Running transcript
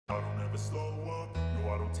never slow up,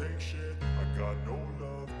 no I don't take shit. I got no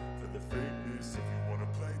love for the fakeness. If you wanna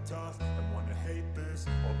play tough and wanna hate this,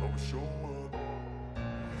 I'll always show up.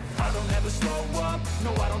 I don't ever slow up,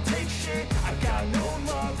 no I don't take shit. I got no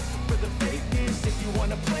love for the fakeness. If you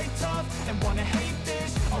wanna play tough and wanna hate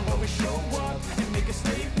this, I'll always show up and make a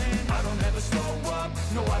statement. I don't ever slow up,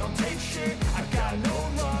 no I don't take shit. I got no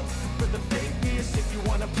love for the fakeness. If you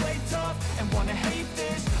wanna play tough and wanna hate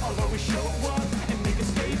this, I'll always show up and make a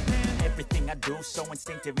statement. Everything I do so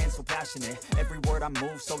instinctive and so passionate. Every word I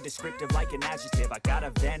move so descriptive like an adjective. I got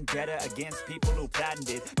a vendetta against people who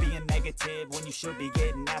patented being negative when you should be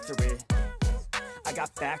getting after it. I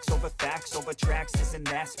got facts over tracks, this and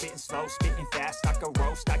that. Spitting slow, spitting fast, I could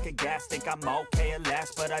roast, I could gas. Think I'm okay at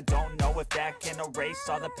last, but I don't know if that can erase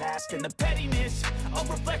all the past. And the pettiness, a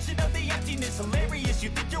reflection of the emptiness. Hilarious, you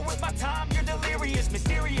think you're worth my time, you're delirious.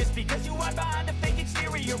 Mysterious, because you hide behind a fake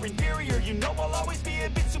exterior. Inferior, you know I'll always be a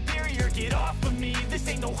bit superior. Get off of me, this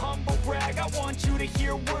ain't no humble brag. I want you to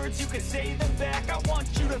hear words, you can say them back. I want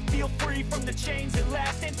you to feel free from the chains at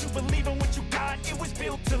last, and to believe in what you got, it was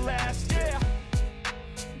built to last, yeah.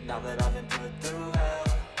 Now that I've been put through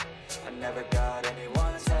hell, I never got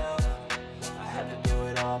anyone's help. I had to do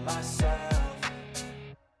it all myself.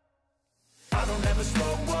 I don't ever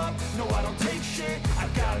slow up, no I don't take shit. I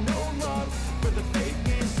got no love for the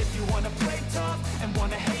fakeness. If you wanna play tough and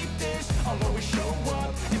wanna hate this, I'll always show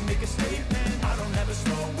up and make a statement. I don't ever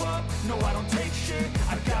slow up, no I don't take shit.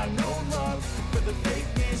 I got no love for the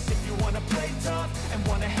fakeness. If you wanna play tough and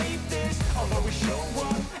wanna hate this, I'll always show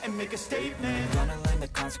up and make a statement. Gonna learn the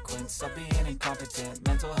consequence of being incompetent.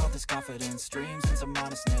 Mental health is confidence, dreams and some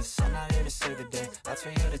honestness. I'm not here to save the day, that's for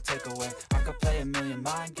you to take away. I could play a million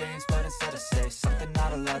mind games, but instead I say something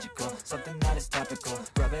not illogical, something that is topical.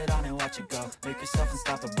 Rub it on and watch it go, make yourself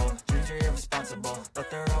unstoppable. Dreams are irresponsible, but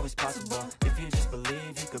they're always possible. If you just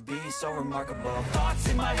believe, you could be so remarkable. Thoughts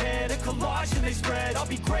in my head, a collage and they spread. I'll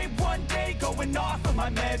be great one day, going off of my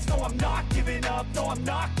meds. No, I'm not giving up, no, I'm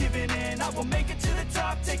not giving in. I will make it to the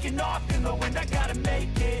top, taking off in the wind. I gotta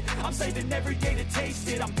make it, I'm saving every day to taste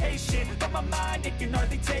it. I'm patient, but my mind, it can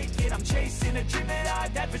hardly take it. I'm chasing a dream that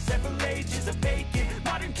I've had for several ages. A vacant,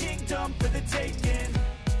 modern kingdom for the taking.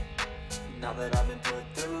 Now that I've been put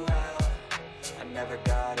through hell, I never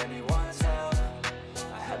got anyone's help.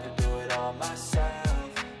 I had to do it all myself.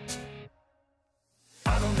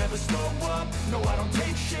 I don't ever slow up, no I don't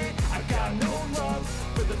take shit. I got no love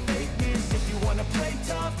for the fakeness. If you wanna play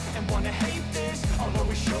tough and wanna hate this, I'll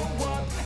always show up